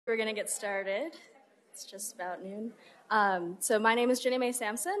We're going to get started. It's just about noon. So my name is Jenny Mae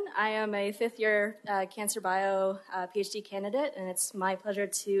Sampson. I am a fifth-year cancer bio PhD candidate, and it's my pleasure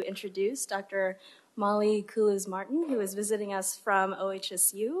to introduce Dr. Molly Kulesz-Martin, who is visiting us from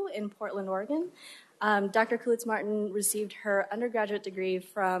OHSU in Portland, Oregon. Dr. Kulesz-Martin received her undergraduate degree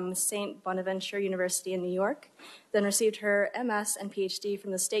from St. Bonaventure University in New York, then received her MS and PhD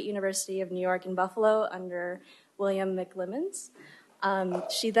from the State University of New York in Buffalo under William McLimmons.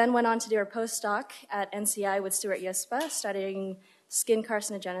 She then went on to do her postdoc at NCI with Stuart Yispa, studying skin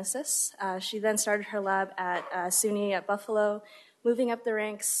carcinogenesis. She then started her lab at SUNY at Buffalo, moving up the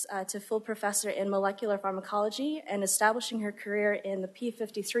ranks to full professor in molecular pharmacology and establishing her career in the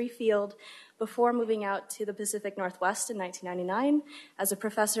P53 field before moving out to the Pacific Northwest in 1999 as a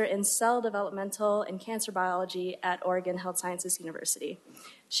professor in cell developmental and cancer biology at Oregon Health Sciences University.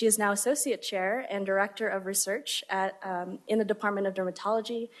 She is now associate chair and director of research in the Department of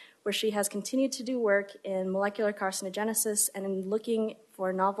Dermatology, where she has continued to do work in molecular carcinogenesis and in looking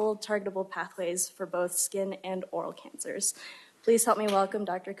for novel targetable pathways for both skin and oral cancers. Please help me welcome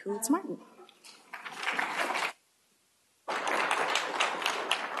Dr. Kulesz-Martin.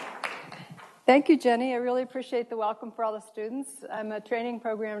 Thank you, Jenny. I really appreciate the welcome for all the students. I'm a training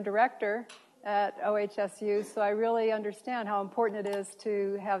program director at OHSU, so I really understand how important it is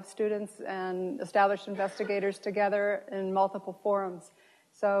to have students and established investigators together in multiple forums.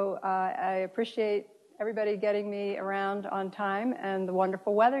 So I appreciate everybody getting me around on time and the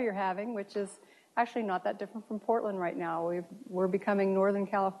wonderful weather you're having, which is actually not that different from Portland right now. We're becoming Northern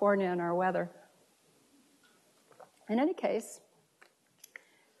California in our weather. In any case,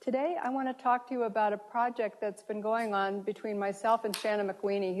 today I want to talk to you about a project that's been going on between myself and Shannon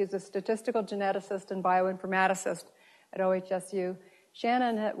McWeeny, who's a statistical geneticist and bioinformaticist at OHSU.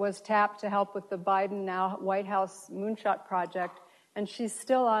 Shannon was tapped to help with the Biden now White House Moonshot Project, and she's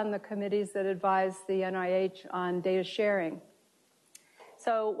still on the committees that advise the NIH on data sharing.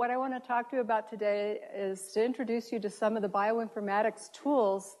 So what I want to talk to you about today is to introduce you to some of the bioinformatics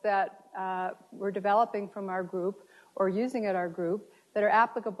tools that we're developing from our group or using at our group that are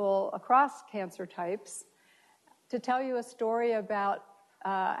applicable across cancer types, to tell you a story about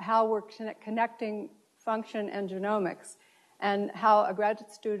how we're connecting function and genomics, and how a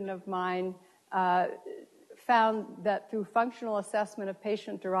graduate student of mine found that through functional assessment of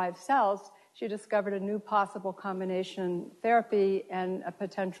patient-derived cells, she discovered a new possible combination therapy and a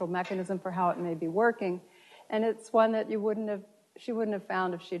potential mechanism for how it may be working. And it's one that she wouldn't have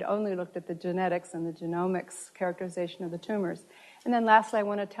found if she'd only looked at the genetics and the genomics characterization of the tumors. And then lastly, I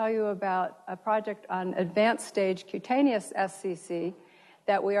want to tell you about a project on advanced stage cutaneous SCC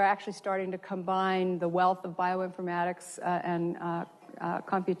that we are actually starting to combine the wealth of bioinformatics and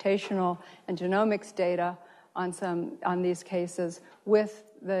computational and genomics data on these cases with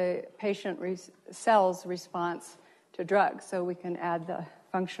the patient cell's response to drugs, so we can add the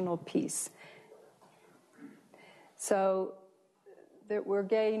functional piece. So that we're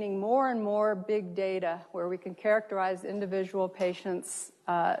gaining more and more big data where we can characterize individual patients'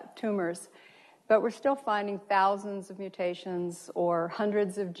 tumors, but we're still finding thousands of mutations or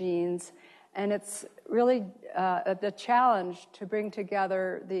hundreds of genes, and it's really the challenge to bring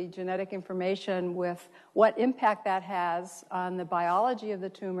together the genetic information with what impact that has on the biology of the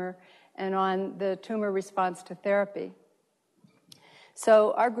tumor and on the tumor response to therapy.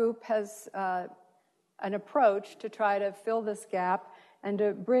 So our group has an approach to try to fill this gap and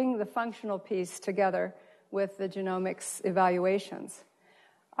to bring the functional piece together with the genomics evaluations.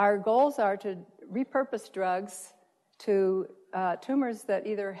 Our goals are to repurpose drugs to tumors that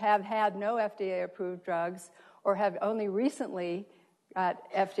either have had no FDA-approved drugs or have only recently got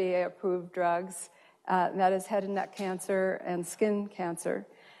FDA-approved drugs, that is head and neck cancer and skin cancer,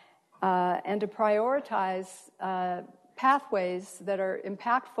 and to prioritize pathways that are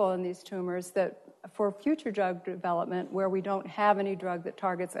impactful in these tumors that for future drug development where we don't have any drug that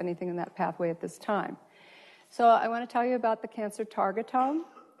targets anything in that pathway at this time. So I want to tell you about the cancer targetome,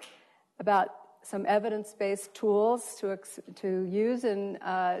 about some evidence-based tools to use in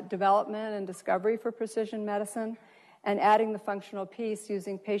development and discovery for precision medicine, and adding the functional piece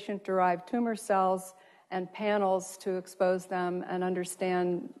using patient-derived tumor cells and panels to expose them and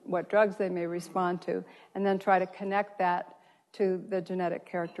understand what drugs they may respond to, and then try to connect that to the genetic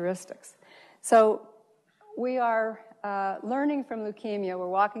characteristics. So we are learning from leukemia. We're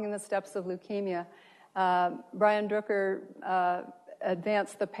walking in the steps of leukemia. Brian Drucker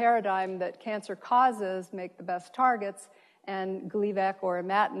advanced the paradigm that cancer causes make the best targets, and Gleevec or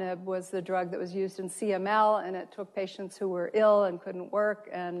imatinib was the drug that was used in CML, and it took patients who were ill and couldn't work,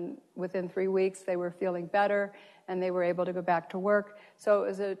 and within 3 weeks they were feeling better, and they were able to go back to work. So it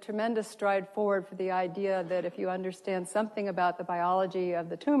was a tremendous stride forward for the idea that if you understand something about the biology of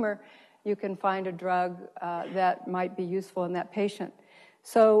the tumor, you can find a drug that might be useful in that patient.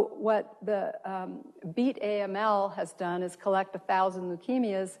 So what the Beat AML has done is collect 1,000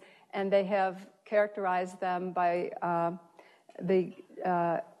 leukemias, and they have characterized them by the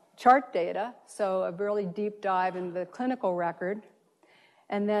chart data, so a really deep dive into the clinical record.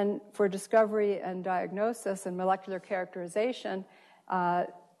 And then for discovery and diagnosis and molecular characterization,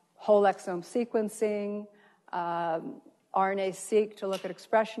 whole exome sequencing, RNA-seq to look at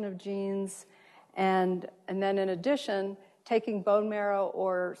expression of genes, and then in addition, taking bone marrow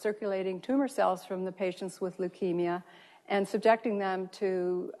or circulating tumor cells from the patients with leukemia and subjecting them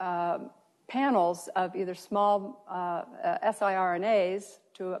to panels of either small siRNAs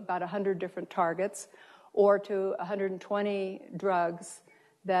to about 100 different targets or to 120 drugs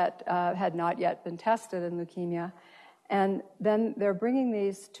that had not yet been tested in leukemia. And then they're bringing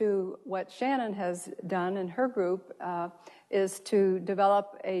these to what Shannon has done in her group is to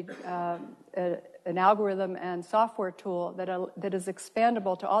develop an algorithm and software tool that is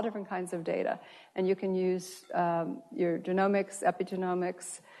expandable to all different kinds of data. And you can use your genomics,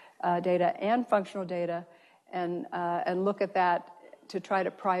 epigenomics data, and functional data and look at that to try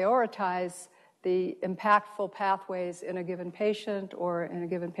to prioritize the impactful pathways in a given patient or in a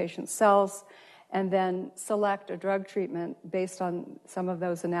given patient's cells, and then select a drug treatment based on some of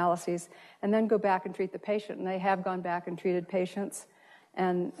those analyses, and then go back and treat the patient. And they have gone back and treated patients,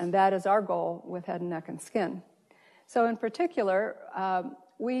 and that is our goal with head and neck and skin. So in particular,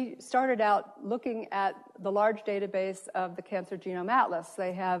 we started out looking at the large database of the Cancer Genome Atlas.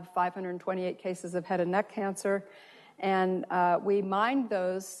 They have 528 cases of head and neck cancer, and we mined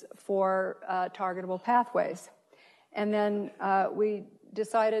those for targetable pathways. And then we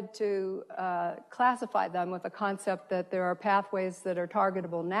decided to classify them with the concept that there are pathways that are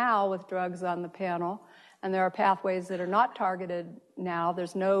targetable now with drugs on the panel, and there are pathways that are not targeted now.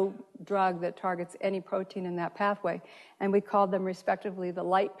 There's no drug that targets any protein in that pathway. And we called them respectively the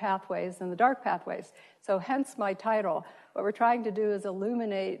light pathways and the dark pathways. So hence my title. What we're trying to do is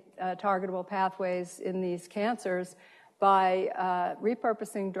illuminate targetable pathways in these cancers by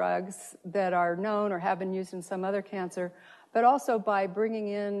repurposing drugs that are known or have been used in some other cancer, but also by bringing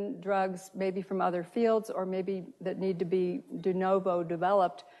in drugs maybe from other fields or maybe that need to be de novo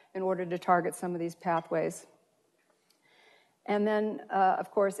developed in order to target some of these pathways. And then, of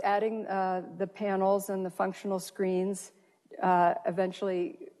course, adding the panels and the functional screens,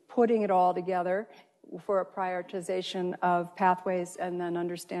 eventually putting it all together for a prioritization of pathways and then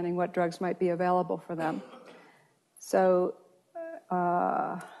understanding what drugs might be available for them. So,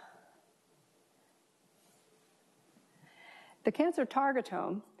 the cancer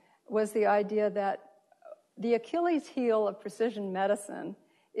targetome was the idea that the Achilles heel of precision medicine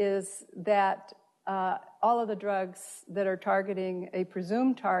is that all of the drugs that are targeting a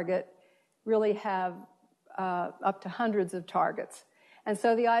presumed target really have up to hundreds of targets. And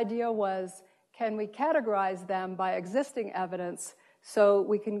so the idea was, can we categorize them by existing evidence so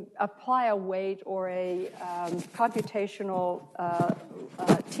we can apply a weight or a computational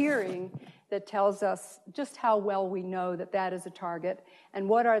tiering that tells us just how well we know that that is a target and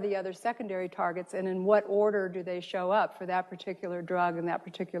what are the other secondary targets and in what order do they show up for that particular drug and that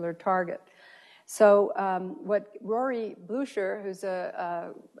particular target. So what Rory Blucher, who's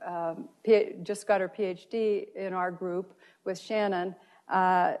just got her PhD in our group with Shannon,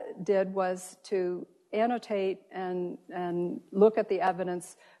 did was to annotate and look at the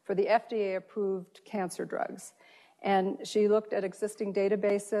evidence for the FDA-approved cancer drugs. And she looked at existing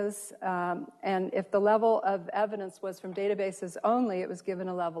databases, and if the level of evidence was from databases only, it was given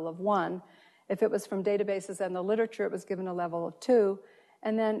a level of 1. If it was from databases and the literature, it was given a level of 2.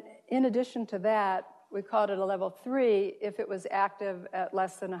 And then in addition to that, we called it a level 3 if it was active at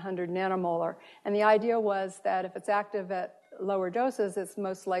less than 100 nanomolar. And the idea was that if it's active at lower doses, it's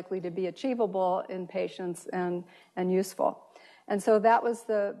most likely to be achievable in patients and useful. And so that was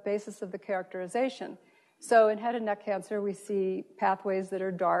the basis of the characterization. So in head and neck cancer, we see pathways that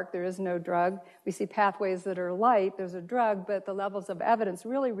are dark, there is no drug. We see pathways that are light, there's a drug, but the levels of evidence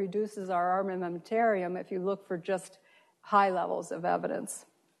really reduces our armamentarium if you look for just high levels of evidence.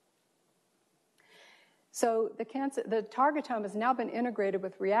 So the targetome has now been integrated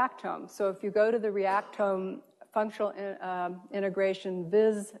with Reactome. So if you go to the Reactome functional integration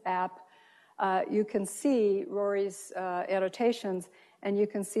Viz app, you can see Rory's annotations, and you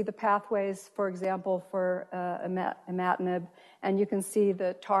can see the pathways, for example, for imatinib, and you can see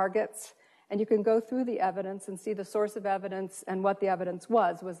the targets, And you can go through the evidence and see the source of evidence and what the evidence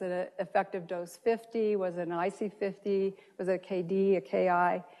was. Was it an effective dose 50? Was it an IC50? Was it a KD, a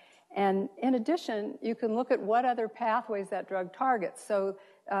KI? And in addition, you can look at what other pathways that drug targets. So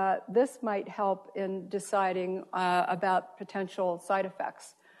this might help in deciding about potential side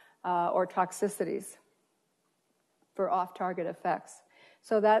effects or toxicities for off-target effects.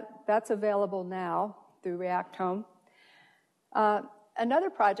 So that's available now through Reactome. Another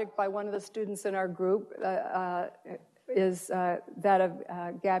project by one of the students in our group is that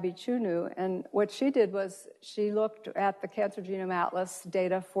of Gabby Chunu. And what she did was she looked at the Cancer Genome Atlas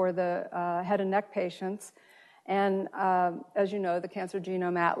data for the head and neck patients. And as you know, the Cancer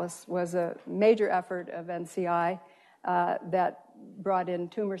Genome Atlas was a major effort of NCI that brought in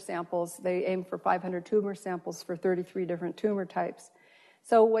tumor samples. They aimed for 500 tumor samples for 33 different tumor types.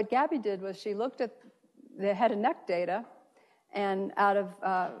 So what Gabby did was she looked at the head and neck data, and out of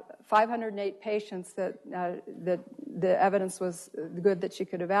 508 patients that the evidence was good that she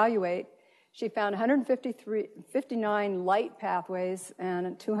could evaluate, she found 159 light pathways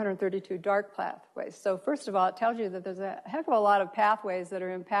and 232 dark pathways. So first of all, it tells you that there's a heck of a lot of pathways that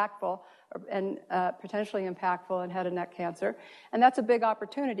are impactful and potentially impactful in head and neck cancer. And that's a big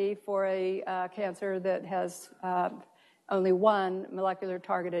opportunity for a cancer that has only one molecular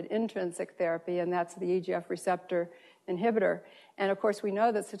targeted intrinsic therapy, and that's the EGF receptor inhibitor. And of course, we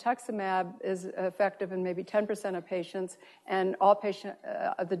know that cetuximab is effective in maybe 10% of patients, and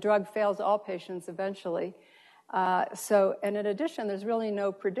the drug fails all patients eventually. And in addition, there's really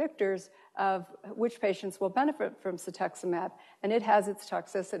no predictors of which patients will benefit from cetuximab, and it has its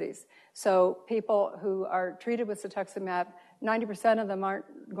toxicities. So people who are treated with cetuximab, 90% of them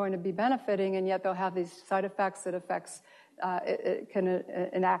aren't going to be benefiting, and yet they'll have these side effects that affects. It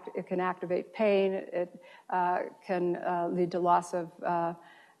can activate pain. It can lead to loss of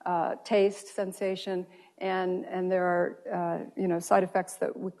taste, sensation, and there are side effects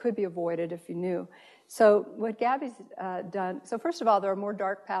that could be avoided if you knew. So what Gabby's done. So first of all, there are more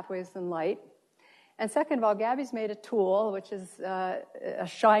dark pathways than light, and second of all, Gabby's made a tool which is a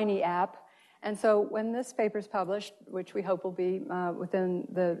shiny app. And so when this paper is published, which we hope will be within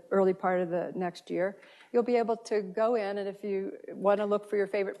the early part of the next year, you'll be able to go in, and if you want to look for your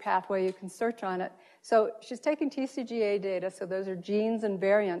favorite pathway, you can search on it. So she's taking TCGA data, so those are genes and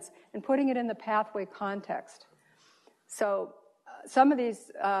variants, and putting it in the pathway context. So some of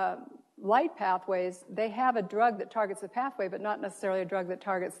these light pathways, they have a drug that targets the pathway, but not necessarily a drug that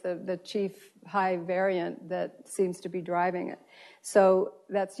targets the chief high variant that seems to be driving it. So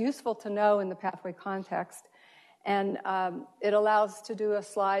that's useful to know in the pathway context. And it allows to do a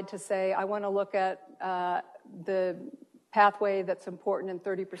slide to say, I want to look at the pathway that's important in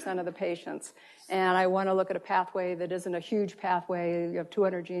 30% of the patients. And I want to look at a pathway that isn't a huge pathway. You have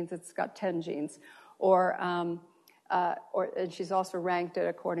 200 genes, it's got 10 genes. And she's also ranked it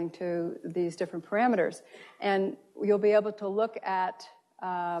according to these different parameters. And you'll be able to look at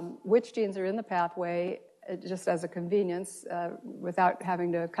which genes are in the pathway just as a convenience without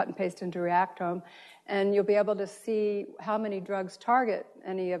having to cut and paste into Reactome. And you'll be able to see how many drugs target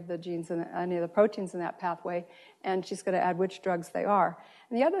any of the genes and any of the proteins in that pathway, and she's going to add which drugs they are.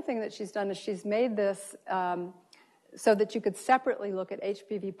 And the other thing that she's done is she's made this so that you could separately look at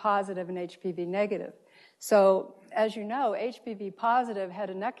HPV positive and HPV negative. So as you know, HPV positive head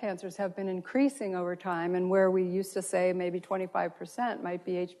and neck cancers have been increasing over time, and where we used to say maybe 25% might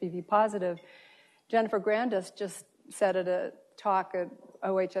be HPV positive, Jennifer Grandis just said at a talk at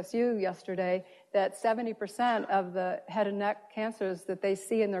OHSU yesterday that 70% of the head and neck cancers that they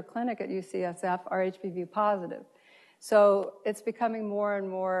see in their clinic at UCSF are HPV positive. So it's becoming more and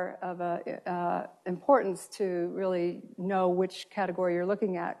more of a importance to really know which category you're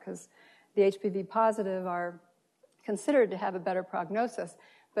looking at, because the HPV positive are considered to have a better prognosis.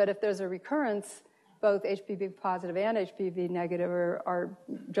 But if there's a recurrence, both HPV positive and HPV negative are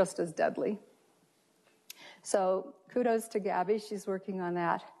just as deadly. So kudos to Gabby. She's working on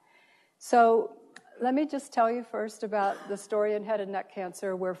that. So let me just tell you first about the story in head and neck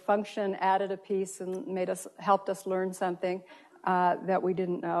cancer where function added a piece and helped us learn something that we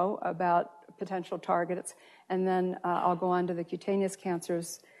didn't know about potential targets. And then I'll go on to the cutaneous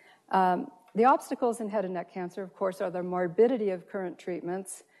cancers. The obstacles in head and neck cancer, of course, are the morbidity of current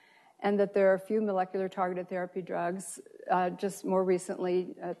treatments and that there are few molecular targeted therapy drugs. Just more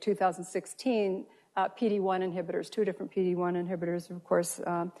recently, 2016, PD-1 inhibitors, 2 different PD-1 inhibitors, of course.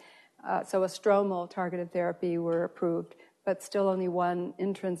 So a stromal targeted therapy were approved, but still only one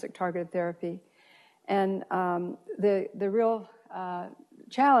intrinsic targeted therapy. And the real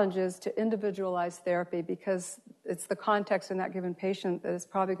challenge is to individualize therapy because it's the context in that given patient that is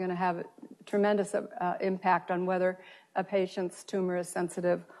probably going to have tremendous impact on whether a patient's tumor is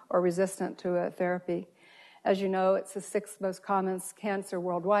sensitive or resistant to a therapy. As you know, it's the sixth most common cancer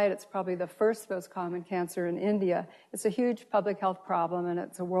worldwide. It's probably the first most common cancer in India. It's a huge public health problem, and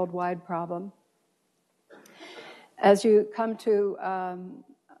it's a worldwide problem. As you come to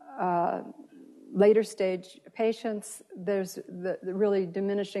later stage patients, there's the really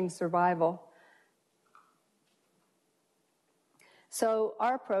diminishing survival. So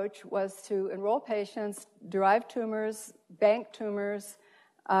our approach was to enroll patients, derive tumors, bank tumors.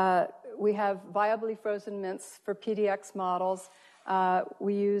 We have viably frozen mints for PDX models.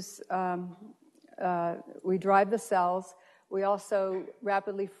 We drive the cells. We also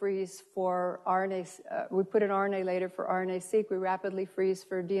rapidly freeze for RNA. We put an RNA later for RNA-seq. We rapidly freeze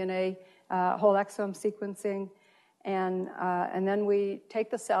for DNA whole exome sequencing. And then we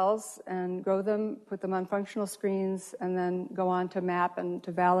take the cells and grow them, put them on functional screens, and then go on to map and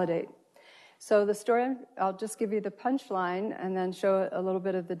to validate. So the story, I'll just give you the punchline and then show a little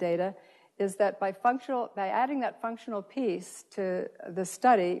bit of the data, is that by adding that functional piece to the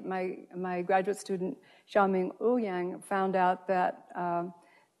study, my graduate student, Xiaoming Ouyang, found out that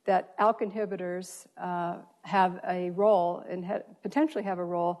ALK inhibitors potentially have a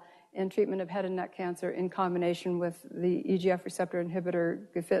role in treatment of head and neck cancer in combination with the EGF receptor inhibitor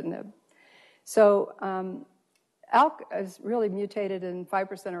gefitinib. So ALK is really mutated in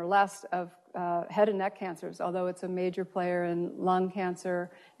 5% or less of head and neck cancers, although it's a major player in lung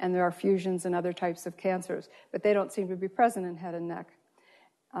cancer, and there are fusions in other types of cancers, but they don't seem to be present in head and neck.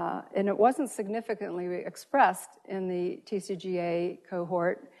 And it wasn't significantly expressed in the TCGA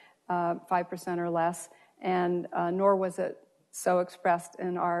cohort, 5% or less, and nor was it so expressed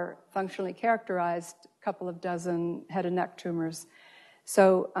in our functionally characterized couple of dozen head and neck tumors.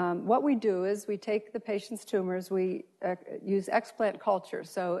 So what we do is we take the patient's tumors, we use explant culture.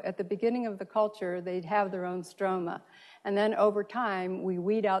 So at the beginning of the culture, they'd have their own stroma. And then over time, we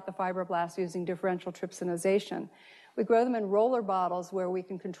weed out the fibroblasts using differential trypsinization. We grow them in roller bottles where we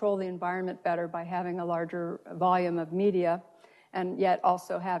can control the environment better by having a larger volume of media and yet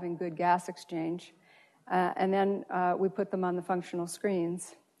also having good gas exchange. And then we put them on the functional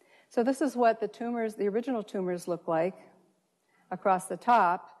screens. So this is what the original tumors look like across the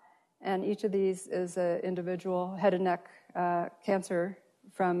top, and each of these is an individual head and neck cancer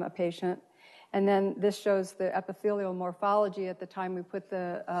from a patient. And then this shows the epithelial morphology at the time we put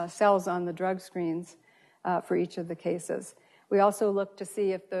the cells on the drug screens for each of the cases. We also look to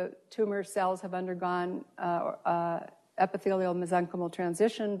see if the tumor cells have undergone epithelial mesenchymal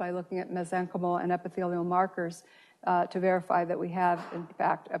transition by looking at mesenchymal and epithelial markers to verify that we have, in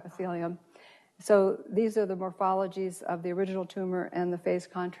fact, epithelium. So these are the morphologies of the original tumor and the phase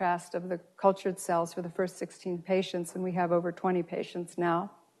contrast of the cultured cells for the first 16 patients, and we have over 20 patients now.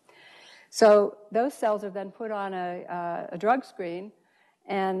 So those cells are then put on a drug screen,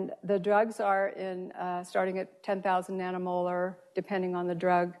 and the drugs are starting at 10,000 nanomolar, depending on the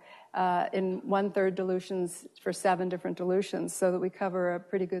drug, in 1/3 dilutions for 7 different dilutions, so that we cover a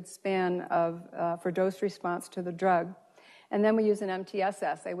pretty good span for dose response to the drug. And then we use an MTS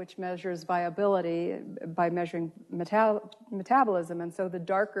assay, which measures viability by measuring metabolism. And so the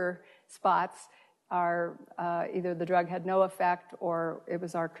darker spots are either the drug had no effect or it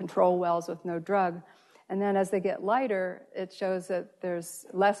was our control wells with no drug. And then as they get lighter, it shows that there's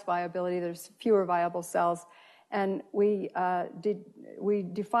less viability, there's fewer viable cells. And we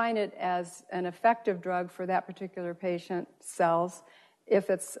define it as an effective drug for that particular patient's cells if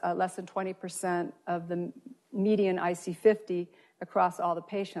it's less than 20% of the median IC50 across all the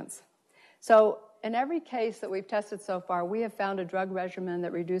patients. So in every case that we've tested so far, we have found a drug regimen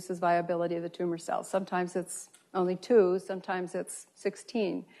that reduces viability of the tumor cells. Sometimes it's only 2, sometimes it's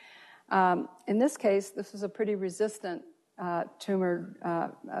 16. In this case, this is a pretty resistant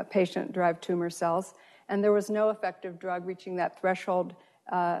patient-derived tumor cells, and there was no effective drug reaching that threshold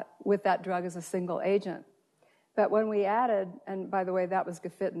with that drug as a single agent. But when we added, and by the way, that was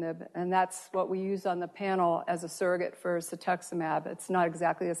gefitinib, and that's what we use on the panel as a surrogate for cetuximab. It's not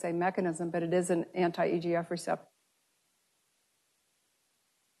exactly the same mechanism, but it is an anti-EGF receptor.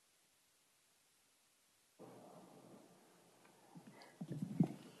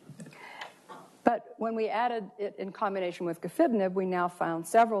 But when we added it in combination with gefitinib, we now found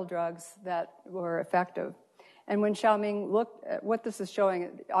several drugs that were effective. And when Xiaoming looked at what this is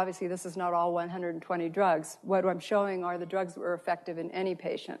showing, obviously this is not all 120 drugs. What I'm showing are the drugs that were effective in any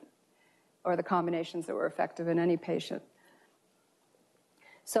patient, or the combinations that were effective in any patient.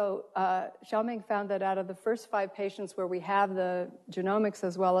 So Xiaoming found that out of the first 5 patients where we have the genomics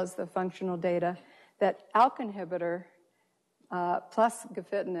as well as the functional data, that ALK inhibitor plus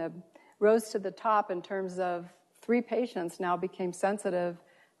gefitinib rose to the top in terms of 3 patients now became sensitive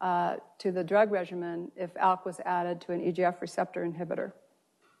to the drug regimen if ALK was added to an EGF receptor inhibitor.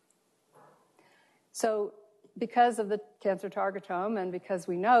 So because of the cancer targetome and because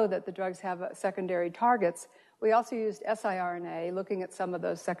we know that the drugs have secondary targets, we also used siRNA looking at some of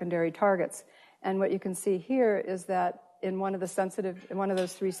those secondary targets. And what you can see here is that in one of those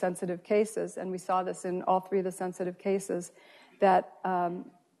 3 sensitive cases, and we saw this in all 3 of the sensitive cases, that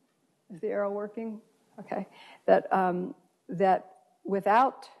is the arrow working? Okay. That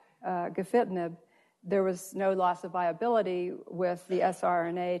without gefitinib, there was no loss of viability with the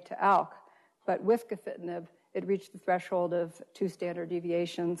siRNA to ALK, but with gefitinib, it reached the threshold of 2 standard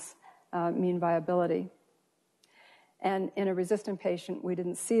deviations mean viability. And in a resistant patient, we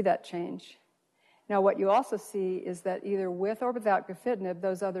didn't see that change. Now, what you also see is that either with or without gefitinib,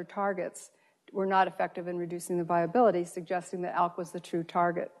 those other targets were not effective in reducing the viability, suggesting that ALK was the true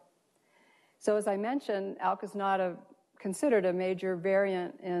target. So as I mentioned, ALK is not considered a major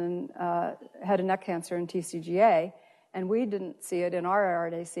variant in head and neck cancer in TCGA, and we didn't see it in our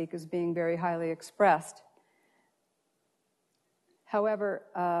RNA-seq as being very highly expressed. However,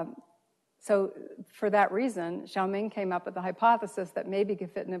 so for that reason, Xiaoming came up with the hypothesis that maybe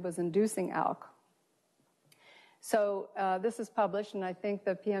gefitinib was inducing ALK. So this is published, and I think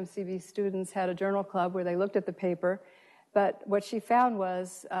the PMCB students had a journal club where they looked at the paper. But what she found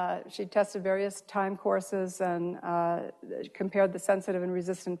was she tested various time courses and compared the sensitive and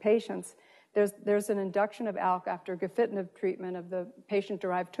resistant patients. There's an induction of ALK after gefitinib treatment of the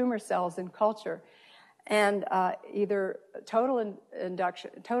patient-derived tumor cells in culture. And either total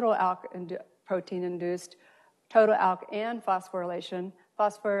ALK protein induced, total ALK and phosphorylation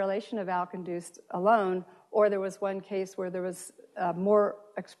of ALK induced alone, or there was one case where there was more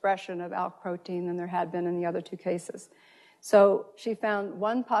expression of ALK protein than there had been in the other 2 cases. So she found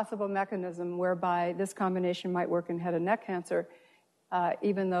one possible mechanism whereby this combination might work in head and neck cancer,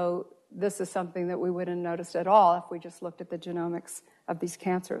 even though this is something that we wouldn't have noticed at all if we just looked at the genomics of these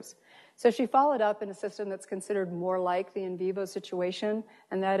cancers. So she followed up in a system that's considered more like the in vivo situation,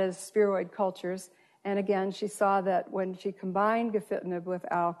 and that is spheroid cultures. And again, she saw that when she combined gefitinib with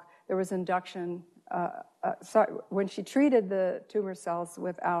ALK, there was induction. When she treated the tumor cells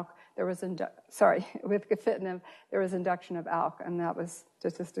with ALK, with gefitinib, there was induction of ALK, and that was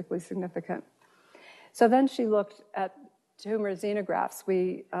statistically significant. So then she looked at tumor xenografts.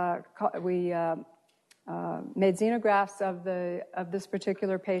 We made xenografts of this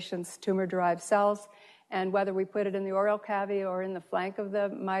particular patient's tumor-derived cells, and whether we put it in the oral cavity or in the flank of the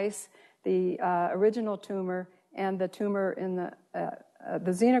mice, the original tumor and the tumor in the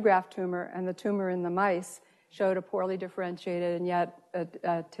xenograft tumor and the tumor in the mice showed a poorly differentiated and yet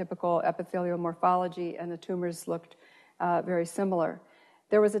a typical epithelial morphology, and the tumors looked very similar.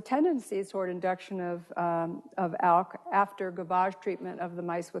 There was a tendency toward induction of ALK after gavage treatment of the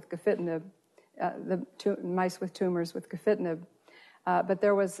mice with gefitinib, mice with tumors with gefitinib, but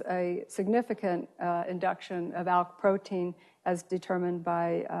there was a significant induction of ALK protein as determined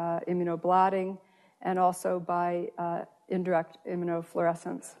by immunoblotting and also by indirect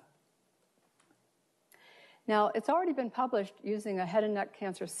immunofluorescence. Now, it's already been published using a head and neck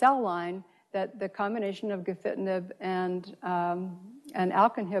cancer cell line that the combination of gefitinib and an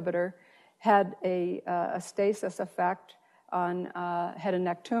ALK inhibitor had a stasis effect on head and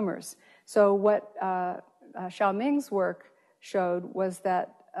neck tumors. So what Xiaoming's work showed was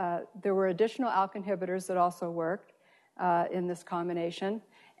that there were additional ALK inhibitors that also worked in this combination,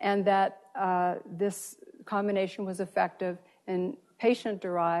 and that this combination was effective in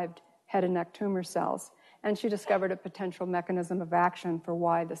patient-derived head and neck tumor cells. And she discovered a potential mechanism of action for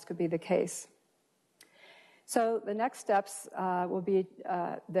why this could be the case. So the next steps will be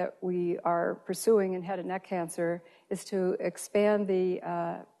that we are pursuing in head and neck cancer is to expand the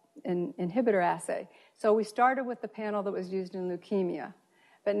inhibitor assay. So we started with the panel that was used in leukemia,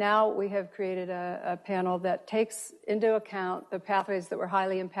 but now we have created a panel that takes into account the pathways that were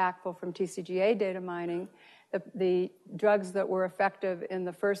highly impactful from TCGA data mining, the drugs that were effective in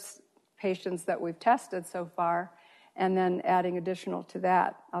the first patients that we've tested so far, and then adding additional to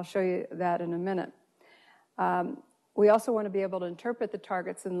that. I'll show you that in a minute. We also want to be able to interpret the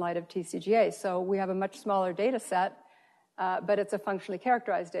targets in light of TCGA. So we have a much smaller data set, but it's a functionally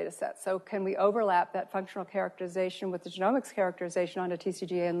characterized data set. So can we overlap that functional characterization with the genomics characterization onto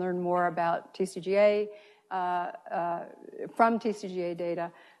TCGA and learn more about TCGA, from TCGA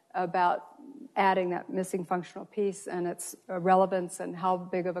data, about adding that missing functional piece and its relevance and how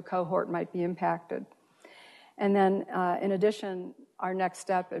big of a cohort might be impacted. And then in addition, our next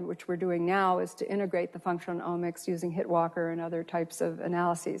step, and which we're doing now, is to integrate the functional omics using Hitwalker and other types of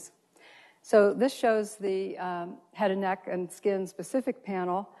analyses. So this shows the head and neck and skin specific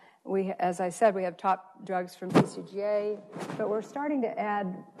panel. As I said, we have top drugs from TCGA, but we're starting to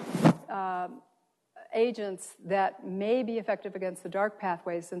add agents that may be effective against the dark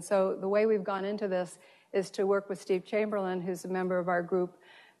pathways. And so the way we've gone into this is to work with Steve Chamberlain, who's a member of our group,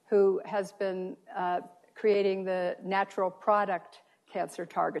 who has been creating the natural product cancer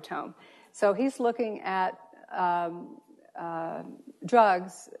targetome. So he's looking at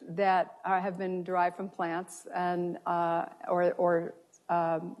drugs that have been derived from plants and or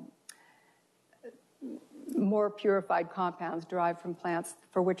more purified compounds derived from plants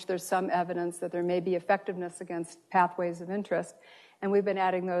for which there's some evidence that there may be effectiveness against pathways of interest. And we've been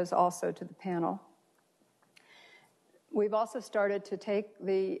adding those also to the panel. We've also started to take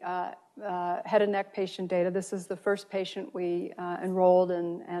the head and neck patient data. This is the first patient we enrolled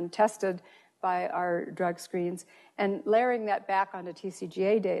and tested by our drug screens, and layering that back onto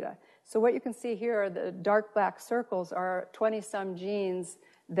TCGA data. So what you can see here are the dark black circles are 20-some genes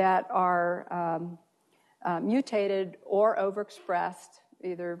that are mutated or overexpressed,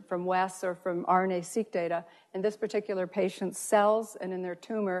 either from WES or from RNA-seq data, in this particular patient's cells and in their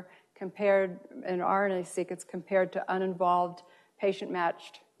tumor. Compared in RNA-seq, it's compared to uninvolved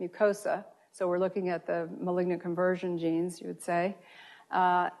patient-matched mucosa. So we're looking at the malignant conversion genes, you would say.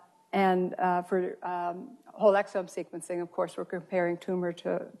 And for whole exome sequencing, of course, we're comparing tumor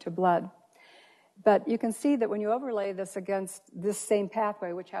to blood. But you can see that when you overlay this against this same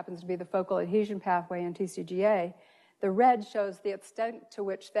pathway, which happens to be the focal adhesion pathway in TCGA, the red shows the extent to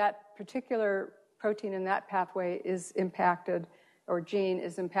which that particular protein in that pathway is impacted, or gene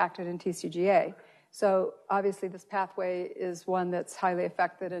is impacted in TCGA. So obviously this pathway is one that's highly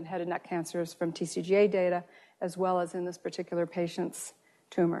affected in head and neck cancers from TCGA data, as well as in this particular patient's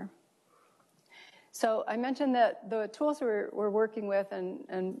tumor. So I mentioned that the tools we're working with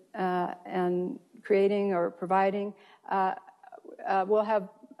and creating or providing will have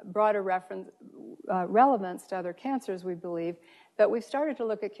broader relevance to other cancers, we believe, but we've started to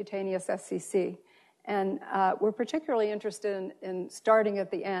look at cutaneous SCC. And we're particularly interested in starting at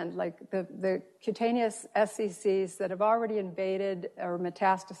the end, like the cutaneous SCCs that have already invaded or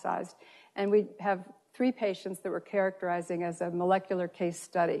metastasized. And we have 3 patients that we're characterizing as a molecular case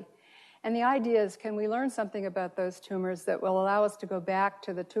study. And the idea is, can we learn something about those tumors that will allow us to go back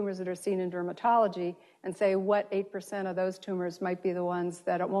to the tumors that are seen in dermatology and say what 8% of those tumors might be the ones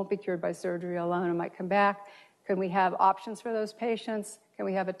that it won't be cured by surgery alone and might come back? Can we have options for those patients? Can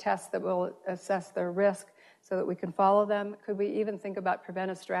we have a test that will assess their risk so that we can follow them? Could we even think about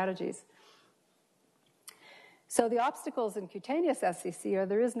preventive strategies? So the obstacles in cutaneous SCC are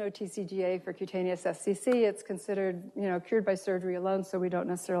there is no TCGA for cutaneous SCC. It's considered, cured by surgery alone, so we don't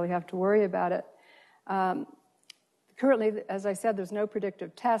necessarily have to worry about it. Currently, as I said, there's no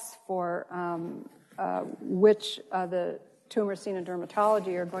predictive tests for which the tumors seen in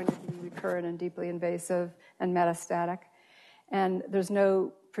dermatology are going to be recurrent and deeply invasive and metastatic. And there's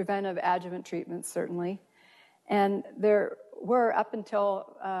no preventive adjuvant treatments, certainly. And there were, up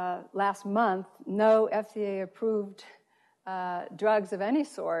until last month, no FDA-approved drugs of any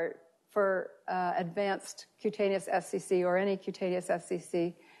sort for advanced cutaneous SCC or any cutaneous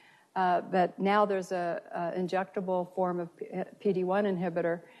SCC. But now there's an injectable form of PD-1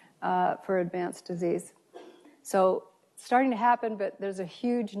 inhibitor for advanced disease. So it's starting to happen, but there's a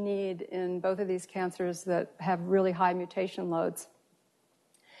huge need in both of these cancers that have really high mutation loads.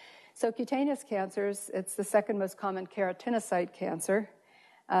 So cutaneous cancers, it's the second most common keratinocyte cancer.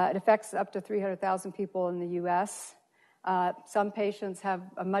 It affects up to 300,000 people in the U.S. Some patients have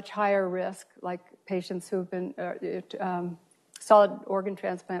a much higher risk, like patients who've been solid organ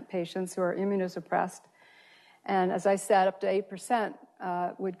transplant patients who are immunosuppressed. And as I said, up to 8%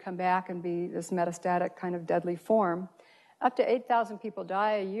 would come back and be this metastatic kind of deadly form. Up to 8,000 people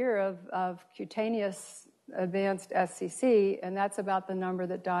die a year of cutaneous advanced SCC, and that's about the number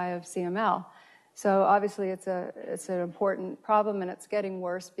that die of CML. So obviously it's an important problem, and it's getting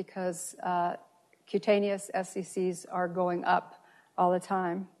worse because cutaneous SCCs are going up all the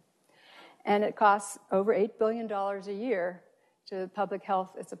time. And it costs over $8 billion a year to public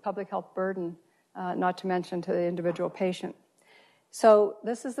health. It's a public health burden, not to mention to the individual patient. So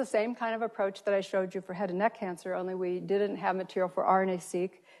this is the same kind of approach that I showed you for head and neck cancer, only we didn't have material for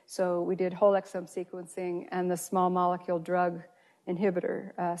RNA-seq, so we did whole exome sequencing and the small molecule drug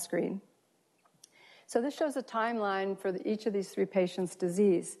inhibitor screen. So this shows a timeline for each of these 3 patients'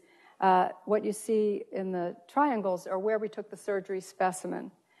 disease. What you see in the triangles are where we took the surgery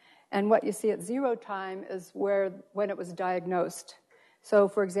specimen. And what you see at 0 time is when it was diagnosed. So,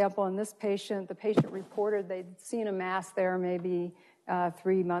 for example, in this patient, the patient reported they'd seen a mass there maybe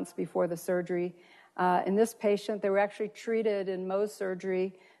 3 months before the surgery. In this patient, they were actually treated in Mohs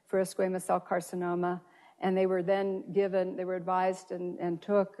surgery for a squamous cell carcinoma, and they were then they were advised and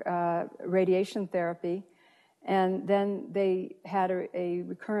took radiation therapy, and then they had a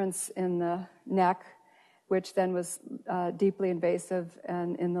recurrence in the neck, which then was deeply invasive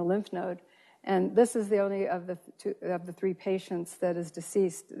and in the lymph node. And this is the only of the 3 patients that is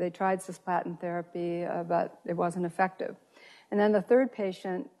deceased. They tried cisplatin therapy, but it wasn't effective. And then the 3rd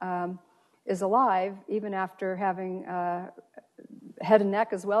patient is alive, even after having head and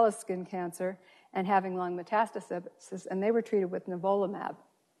neck as well as skin cancer and having lung metastasis, and they were treated with nivolumab.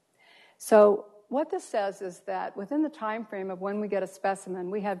 So what this says is that within the time frame of when we get a specimen,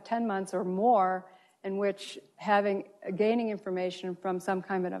 we have 10 months or more in which gaining information from some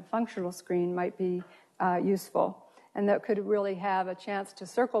kind of a functional screen might be useful, and that could really have a chance to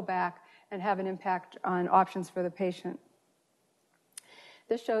circle back and have an impact on options for the patient.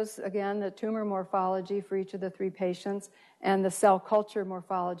 This shows, again, the tumor morphology for each of the 3 patients and the cell culture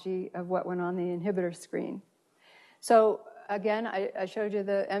morphology of what went on the inhibitor screen. So again, I showed you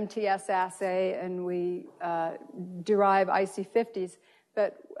the MTS assay, and we derive IC50s.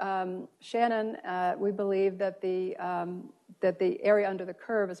 But Shannon, we believe that the area under the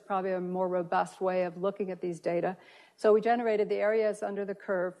curve is probably a more robust way of looking at these data. So we generated the areas under the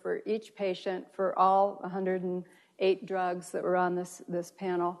curve for each patient for all 108 drugs that were on this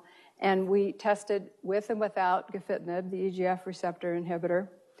panel. And we tested with and without gefitinib, the EGF receptor inhibitor.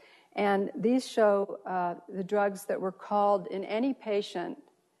 And these show the drugs that were called in any patient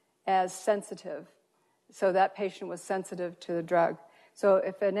as sensitive. So that patient was sensitive to the drug. So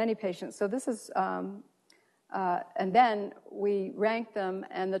if in any patient, so this is, and then we rank them,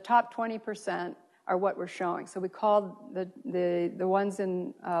 and the top 20% are what we're showing. So we called the ones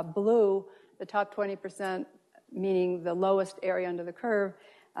in blue the top 20%, meaning the lowest area under the curve,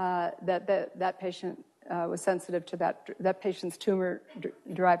 that patient was sensitive to that patient's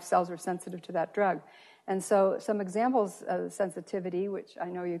tumor-derived cells were sensitive to that drug. And so some examples of sensitivity, which I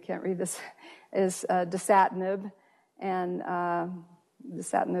know you can't read this, is dasatinib, and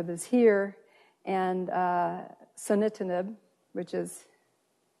dasatinib is here, and sunitinib, which is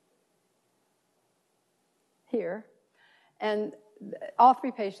here. And all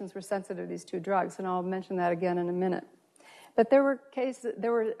 3 patients were sensitive to these 2 drugs, and I'll mention that again in a minute. But there were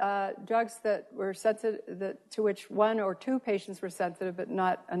drugs that were sensitive to which 1 or 2 patients were sensitive, but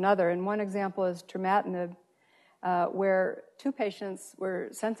not another. And one example is trametinib, where 2 patients were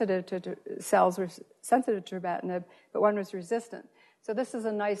sensitive to cells were sensitive to trametinib, but 1 was resistant. So this is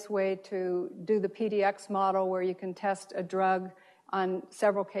a nice way to do the PDX model, where you can test a drug on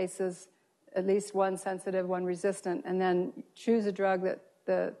several cases, at least 1 sensitive, 1 resistant, and then choose a drug that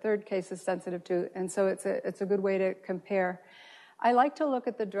the 3rd case is sensitive to, and so it's a good way to compare. I like to look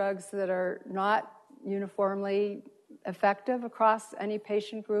at the drugs that are not uniformly effective across any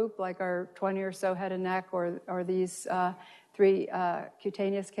patient group, like our 20 or so head and neck, or these 3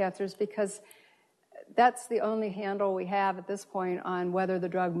 cutaneous cancers, because that's the only handle we have at this point on whether the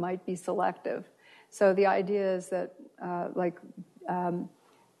drug might be selective. So the idea is that,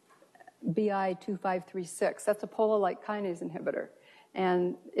 BI-2536, that's a polo-like kinase inhibitor.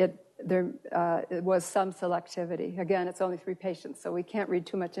 And there was some selectivity. Again, it's only 3 patients, so we can't read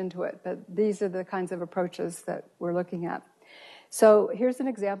too much into it. But these are the kinds of approaches that we're looking at. So here's an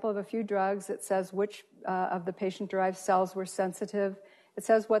example of a few drugs. It says which of the patient-derived cells were sensitive. It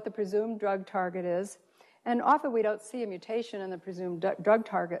says what the presumed drug target is. And often we don't see a mutation in the presumed drug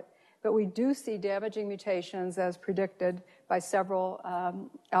target, but we do see damaging mutations as predicted by several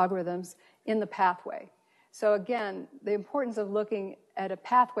algorithms in the pathway. So again, the importance of looking at a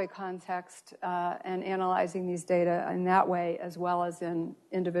pathway context and analyzing these data in that way, as well as in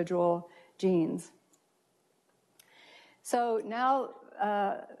individual genes. So now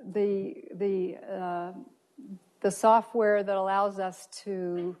the software that allows us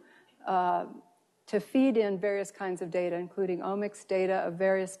to feed in various kinds of data, including omics data of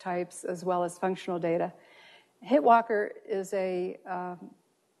various types, as well as functional data. Hitwalker is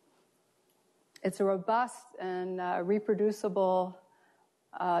it's a robust and reproducible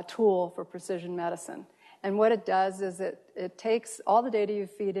tool for precision medicine. And what it does is it takes all the data you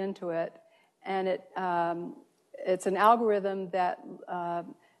feed into it, and it's an algorithm that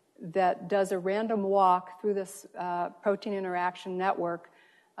does a random walk through this protein interaction network,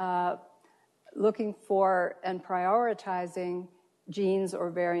 looking for and prioritizing genes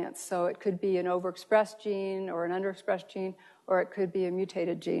or variants. So it could be an overexpressed gene or an underexpressed gene, or it could be a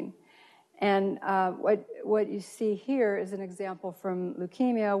mutated gene. And what you see here is an example from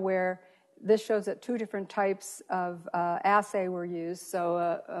leukemia, where this shows that 2 different types of assay were used, so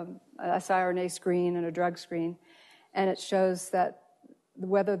a siRNA screen and a drug screen, and it shows that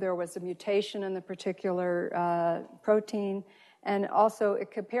whether there was a mutation in the particular protein, and also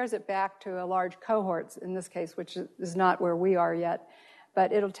it compares it back to a large cohort in this case, which is not where we are yet,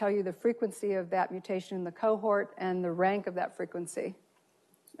 but it'll tell you the frequency of that mutation in the cohort and the rank of that frequency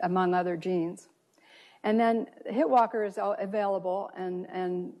among other genes. And then HitWalker is available,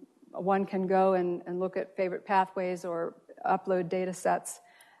 and one can go and look at favorite pathways or upload data sets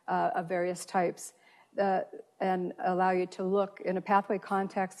of various types and allow you to look in a pathway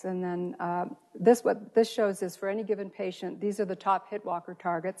context. And then what this shows is for any given patient, these are the top HitWalker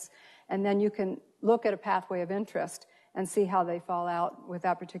targets, and then you can look at a pathway of interest and see how they fall out with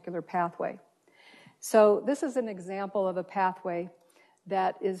that particular pathway. So this is an example of a pathway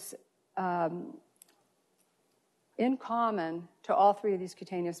that is in common to all 3 of these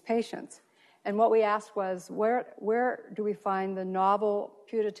cutaneous patients. And what we asked was, where do we find the novel,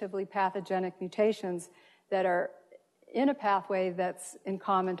 putatively pathogenic mutations that are in a pathway that's in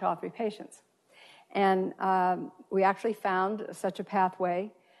common to all 3 patients? And we actually found such a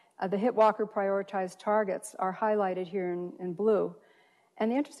pathway. The HitWalker prioritized targets are highlighted here in blue.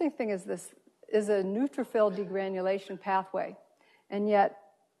 And the interesting thing is this is a neutrophil degranulation pathway. And yet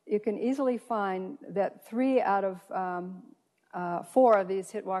you can easily find that 3 out of 4 of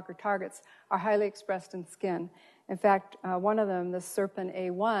these HitWalker targets are highly expressed in skin. In fact, one of them, the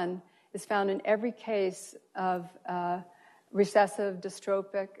SERPIN-A1, is found in every case of recessive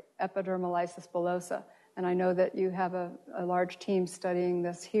dystrophic epidermolysis bullosa. And I know that you have a large team studying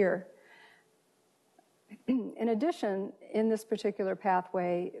this here. In addition, in this particular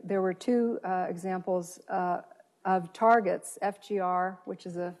pathway, there were 2 examples of targets, FGR, which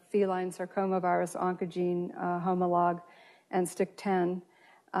is a feline sarcoma virus oncogene homolog, and STIC10,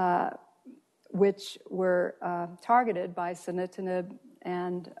 which were targeted by sunitinib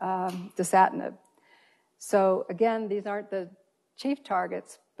and dasatinib. So again, these aren't the chief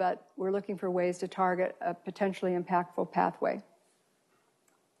targets, but we're looking for ways to target a potentially impactful pathway.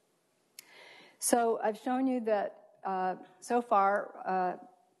 So I've shown you that so far,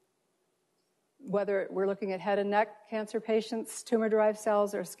 whether we're looking at head and neck cancer patients' tumor-derived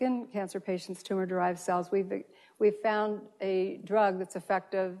cells or skin cancer patients' tumor-derived cells, we've found a drug that's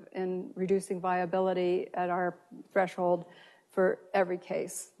effective in reducing viability at our threshold for every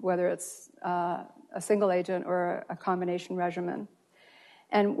case, whether it's a single agent or a combination regimen.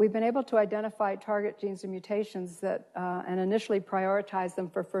 And we've been able to identify target genes and mutations that, and initially prioritize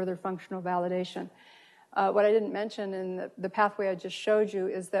them for further functional validation. What I didn't mention in the pathway I just showed you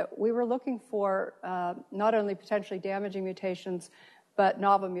is that we were looking for not only potentially damaging mutations, but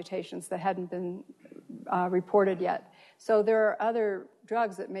novel mutations that hadn't been reported yet. So there are other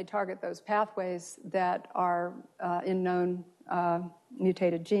drugs that may target those pathways that are in known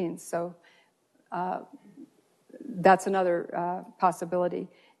mutated genes. So that's another possibility,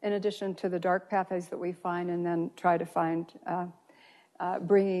 in addition to the dark pathways that we find and then try to find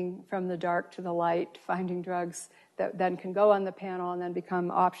bringing from the dark to the light, finding drugs that then can go on the panel and then become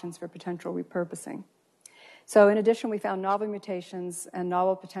options for potential repurposing. So in addition, we found novel mutations and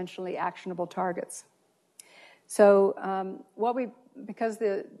novel potentially actionable targets. So because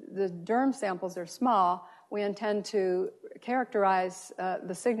the derm samples are small, we intend to characterize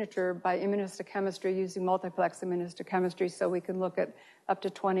the signature by immunohistochemistry using multiplex immunohistochemistry, so we can look at up to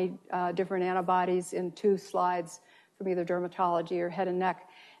 20 different antibodies in 2 slides from either dermatology or head and neck.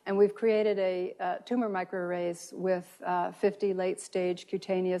 And we've created a tumor microarrays with 50 late-stage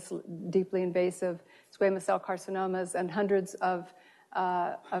cutaneous, deeply invasive squamous cell carcinomas and hundreds of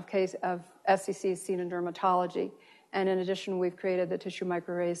SCCs seen in dermatology. And in addition, we've created the tissue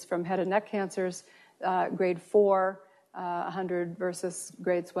microarrays from head and neck cancers, grade 4, 100 versus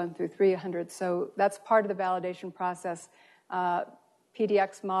grades 1 through 300. So that's part of the validation process.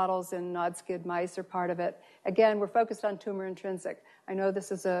 PDX models in non-skid mice are part of it. Again, we're focused on tumor intrinsic. I know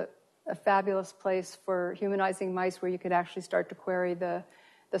this is a fabulous place for humanizing mice where you could actually start to query the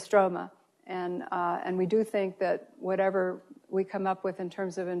stroma. And we do think that whatever we come up with in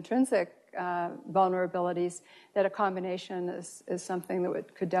terms of intrinsic vulnerabilities, that a combination is something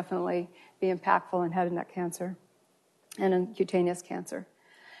that could definitely be impactful in head and neck cancer and in cutaneous cancer.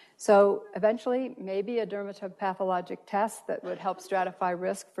 So eventually, maybe a dermatopathologic test that would help stratify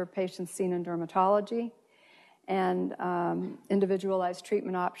risk for patients seen in dermatology, and individualized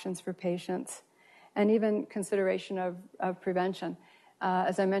treatment options for patients, and even consideration of prevention.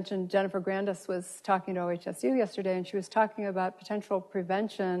 As I mentioned, Jennifer Grandis was talking to OHSU yesterday, and she was talking about potential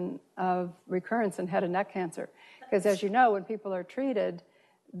prevention of recurrence in head and neck cancer. Because as you know, when people are treated,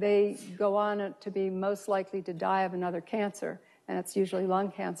 they go on to be most likely to die of another cancer, and it's usually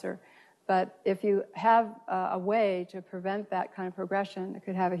lung cancer. But if you have a way to prevent that kind of progression, it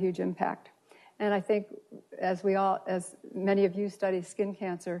could have a huge impact. And I think as many of you study skin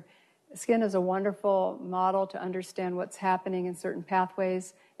cancer, skin is a wonderful model to understand what's happening in certain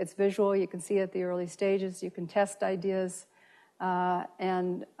pathways. It's visual. You can see at the early stages. You can test ideas.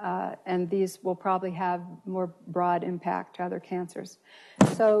 And these will probably have more broad impact to other cancers.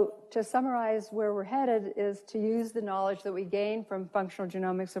 So to summarize where we're headed is to use the knowledge that we gain from functional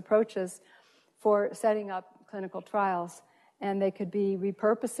genomics approaches for setting up clinical trials. And they could be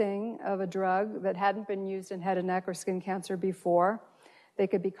repurposing of a drug that hadn't been used in head and neck or skin cancer before. They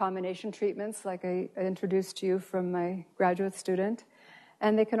could be combination treatments like I introduced to you from my graduate student.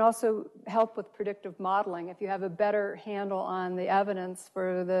 And they can also help with predictive modeling. If you have a better handle on the evidence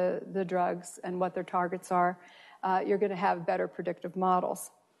for the drugs and what their targets are, you're going to have better predictive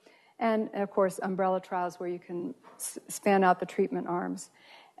models. And of course, umbrella trials where you can span out the treatment arms.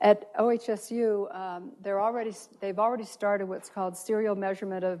 At OHSU, they've already started what's called serial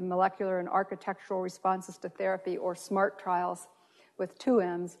measurement of molecular and architectural responses to therapy, or SMART trials, with 2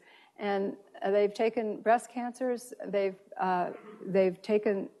 M's. And they've taken breast cancers, they've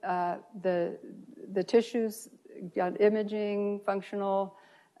taken the tissues, imaging, functional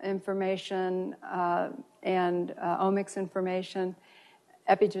information, and omics information,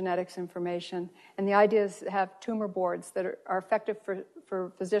 epigenetics information. And the idea is to have tumor boards that are effective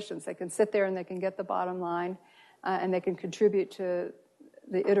for physicians. They can sit there and they can get the bottom line, and they can contribute to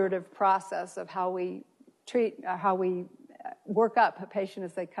the iterative process of how we treat, how we work up a patient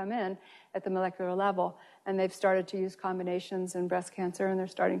as they come in at the molecular level. And they've started to use combinations in breast cancer, and they're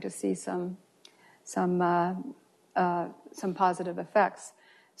starting to see some positive effects.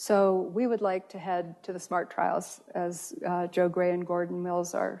 So we would like to head to the SMART trials, as Joe Gray and Gordon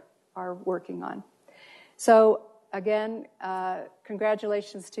Mills are working on. So again,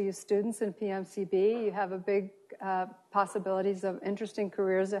 congratulations to you students in PMCB. You have a big possibilities of interesting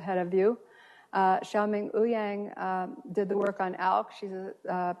careers ahead of you. Xiaoming Ouyang did the work on ALK. She's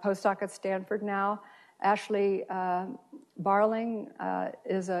a postdoc at Stanford now. Ashley Barling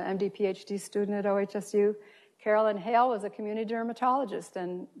is an MD PhD student at OHSU. Carolyn Hale was a community dermatologist,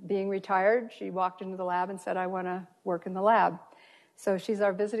 and being retired, she walked into the lab and said, I want to work in the lab. So she's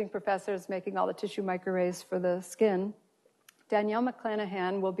our visiting professor, is making all the tissue microarrays for the skin. Danielle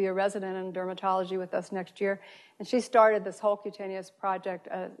McClanahan will be a resident in dermatology with us next year, and she started this whole cutaneous project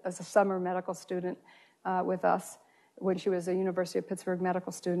as a summer medical student with us when she was a University of Pittsburgh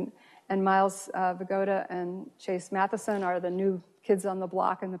medical student. And Miles Vigoda and Chase Matheson are the new kids on the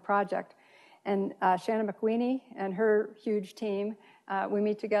block in the project. And Shannon McWeeny and her huge team, we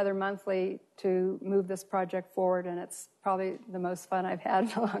meet together monthly to move this project forward, and it's probably the most fun I've had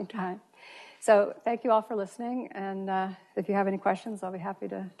in a long time. So thank you all for listening, and if you have any questions, I'll be happy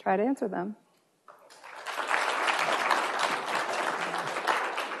to try to answer them.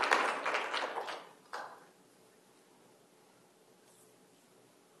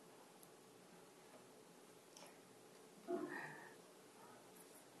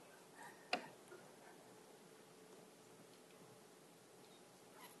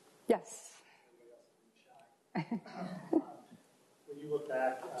 Yes. When you look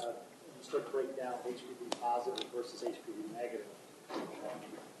back, you start to break down HPV positive versus HPV negative.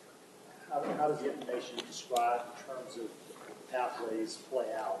 How does the information you describe in terms of pathways play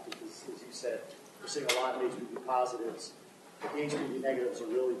out? Because, as you said, we're seeing a lot of HPV positives, but the HPV negatives are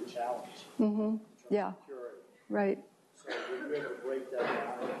really the challenge. Mm-hmm. Yeah. Right. So were you able to break that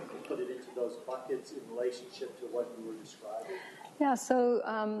down and put it into those buckets in relationship to what you were describing? Yeah, so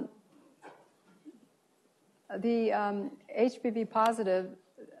the HPV positive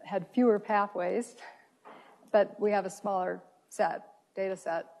had fewer pathways, but we have a smaller data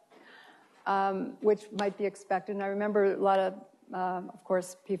set, which might be expected. And I remember a lot of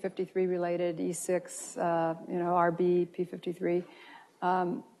course, P53 related, E6, RB, P53.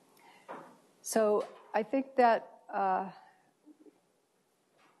 So I think that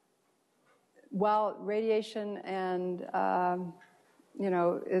while radiation and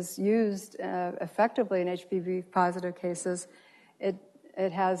is used effectively in HPV positive cases,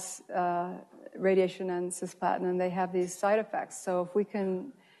 it has radiation and cisplatin, and they have these side effects. So if we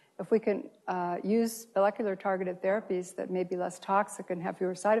can use molecular targeted therapies that may be less toxic and have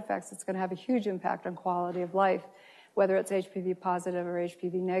fewer side effects, it's going to have a huge impact on quality of life, whether it's HPV positive or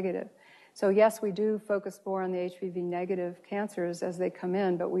HPV negative. So yes, we do focus more on the HPV negative cancers as they come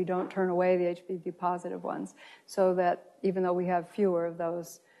in, but we don't turn away the HPV positive ones, so that even though we have fewer of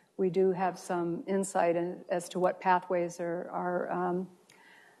those, we do have some insight as to what pathways are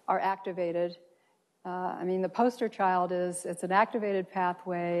are activated. I mean, the poster child it's an activated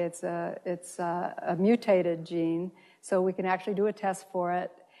pathway. It's a mutated gene, so we can actually do a test for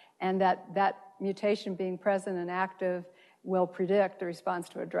it, and that mutation being present and active will predict the response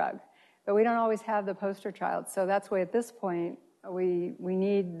to a drug. But we don't always have the poster child, so that's why at this point we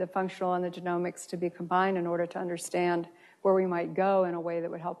need the functional and the genomics to be combined in order to understand where we might go in a way that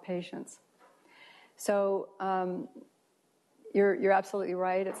would help patients. So you're absolutely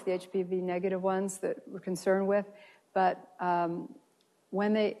right. It's the HPV negative ones that we're concerned with, but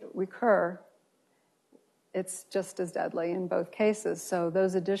when they recur, it's just as deadly in both cases. So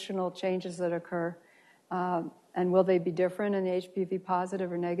those additional changes that occur, and will they be different in the HPV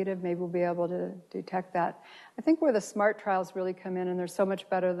positive or negative? Maybe we'll be able to detect that. I think where the SMART trials really come in, and they're so much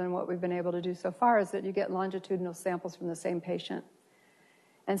better than what we've been able to do so far, is that you get longitudinal samples from the same patient.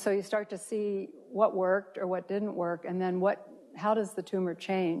 And so you start to see what worked or what didn't work, and then how does the tumor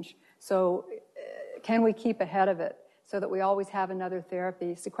change? So can we keep ahead of it so that we always have another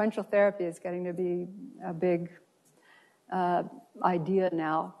therapy? Sequential therapy is getting to be a big idea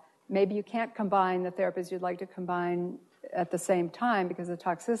now. Maybe you can't combine the therapies you'd like to combine at the same time because of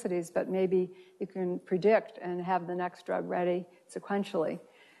toxicities, but maybe you can predict and have the next drug ready sequentially.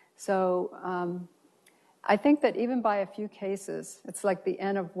 So I think that even by a few cases, it's like the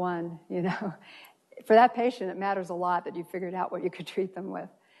N of one, you know. For that patient, it matters a lot that you figured out what you could treat them with.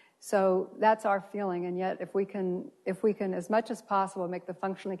 So that's our feeling, and yet if we can, as much as possible, make the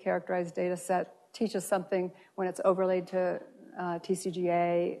functionally characterized data set teach us something when it's overlaid to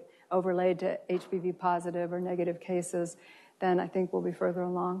TCGA, overlaid to HPV positive or negative cases, then I think we'll be further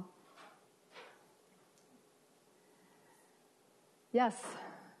along. Yes?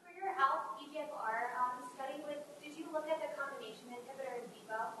 For your ALK EGFR study, did you look at the combination inhibitor in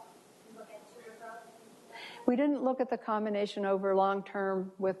vivo and look at tumor growth? We didn't look at the combination over long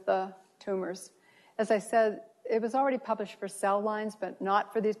term with the tumors. As I said, it was already published for cell lines, but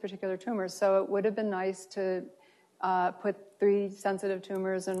not for these particular tumors. So it would have been nice to put 3 sensitive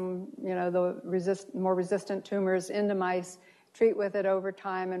tumors and the more resistant tumors into mice, treat with it over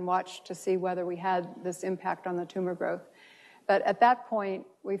time, and watch to see whether we had this impact on the tumor growth. But at that point,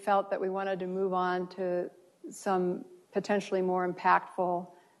 we felt that we wanted to move on to some potentially more impactful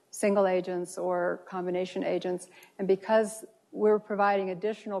single agents or combination agents. And because we're providing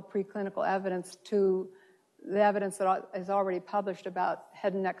additional preclinical evidence to the evidence that is already published about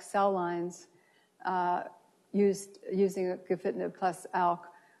head and neck cell lines using gefitinib plus ALK,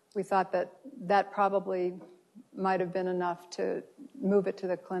 we thought that probably might have been enough to move it to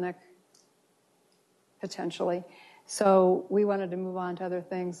the clinic potentially. So we wanted to move on to other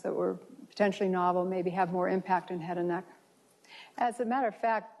things that were potentially novel, maybe have more impact in head and neck. As a matter of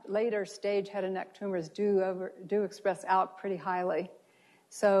fact, later stage head and neck tumors do express ALK pretty highly.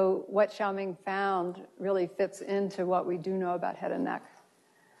 So what Xiaoming found really fits into what we do know about head and neck.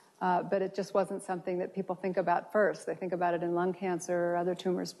 But it just wasn't something that people think about first. They think about it in lung cancer or other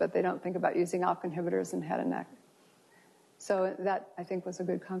tumors, but they don't think about using ALK inhibitors in head and neck. So that, I think, was a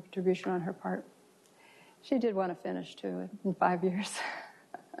good contribution on her part. She did want to finish, too, in 5 years.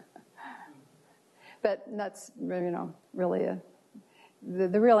 But that's, really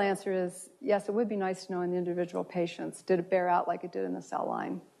the real answer is, yes, it would be nice to know in the individual patients. Did it bear out like it did in the cell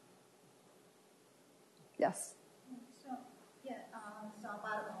line? Yes? So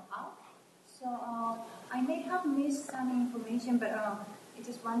about ALK. So I may have missed some information, but I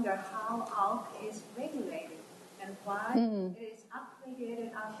just wonder how ALK is regulated and why it is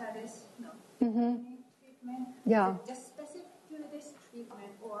upregulated after this treatment. Yeah. Is it just specific to this treatment,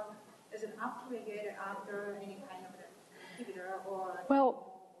 or is it upregulated after any kind of inhibitor or? Well,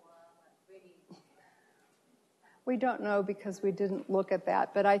 we don't know because we didn't look at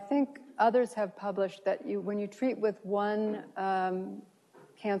that. But I think others have published that when you treat with one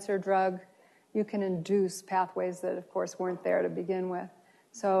cancer drug, you can induce pathways that, of course, weren't there to begin with.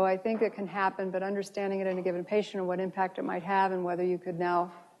 So I think it can happen, but understanding it in a given patient and what impact it might have and whether you could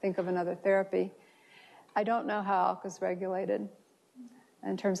now think of another therapy. I don't know how ALK is regulated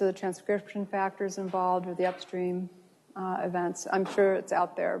in terms of the transcription factors involved or the upstream events. I'm sure it's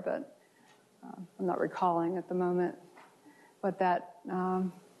out there, but I'm not recalling at the moment what that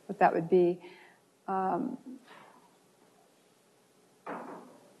would be.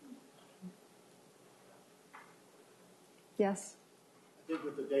 Yes? I think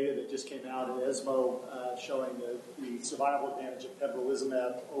with the data that just came out at ESMO showing the survival advantage of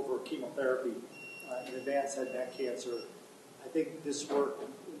pembrolizumab over chemotherapy in advanced head and neck cancer, I think this work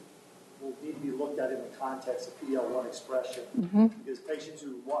will need to be looked at in the context of PD-L1 expression, because patients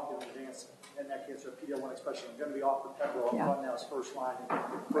who walk in with advanced head and neck cancer of PD-L1 expression are going to be offered pembro up front now as first line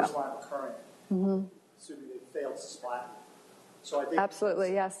recurrent, assuming they failed cisplatin. So I think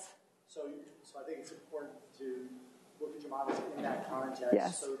absolutely, yes. So I think it's important to look at your models in that context.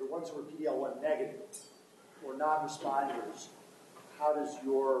 Yes. So the ones who are PD-L1 negative or non-responders, how does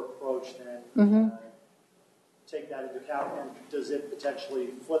your approach then take that into account, and does it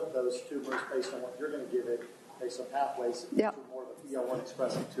potentially flip those tumors based on what you're going to give it, based on pathways, to more of a PD-L1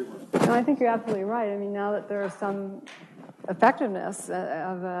 expressing tumor? No, I think you're absolutely right. I mean, now that there is some effectiveness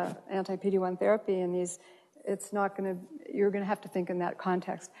of anti-PD-1 therapy in these, it's not going to, you're going to have to think in that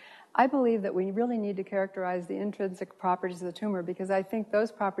context. I believe that we really need to characterize the intrinsic properties of the tumor, because I think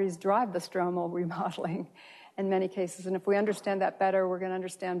those properties drive the stromal remodeling in many cases. And if we understand that better, we're going to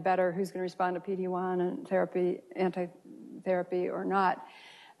understand better who's going to respond to PD-1 and therapy, anti-therapy or not.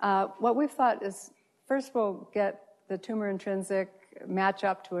 What we've thought is, first we'll get the tumor intrinsic match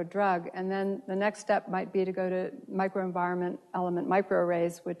up to a drug, and then the next step might be to go to microenvironment element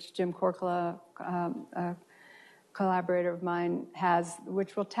microarrays, which Jim Corcola, a collaborator of mine, has,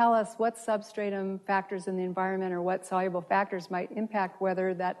 which will tell us what substratum factors in the environment or what soluble factors might impact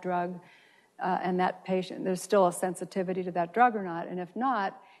whether that drug and that patient, there's still a sensitivity to that drug or not. And if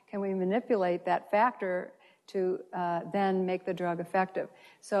not, can we manipulate that factor to then make the drug effective?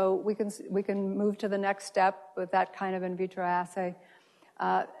 So we can move to the next step with that kind of in vitro assay.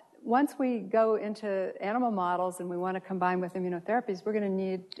 Once we go into animal models and we want to combine with immunotherapies, we're going to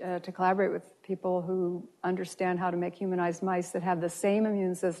need to collaborate with people who understand how to make humanized mice that have the same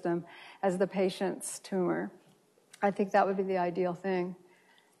immune system as the patient's tumor. I think that would be the ideal thing.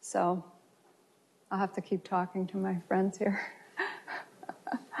 So I'll have to keep talking to my friends here.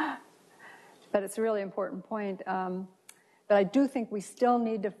 But it's a really important point. But I do think we still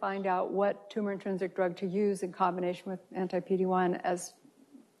need to find out what tumor-intrinsic drug to use in combination with anti-PD-1 as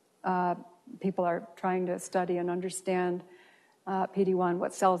people are trying to study and understand PD-1,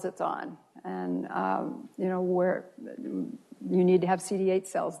 what cells it's on. And, where you need to have CD8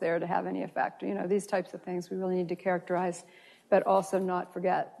 cells there to have any effect. These types of things we really need to characterize, but also not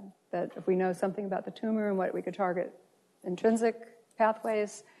forget that if we know something about the tumor and what we could target intrinsic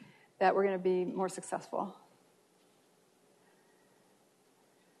pathways, that we're going to be more successful.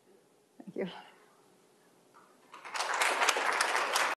 Thank you.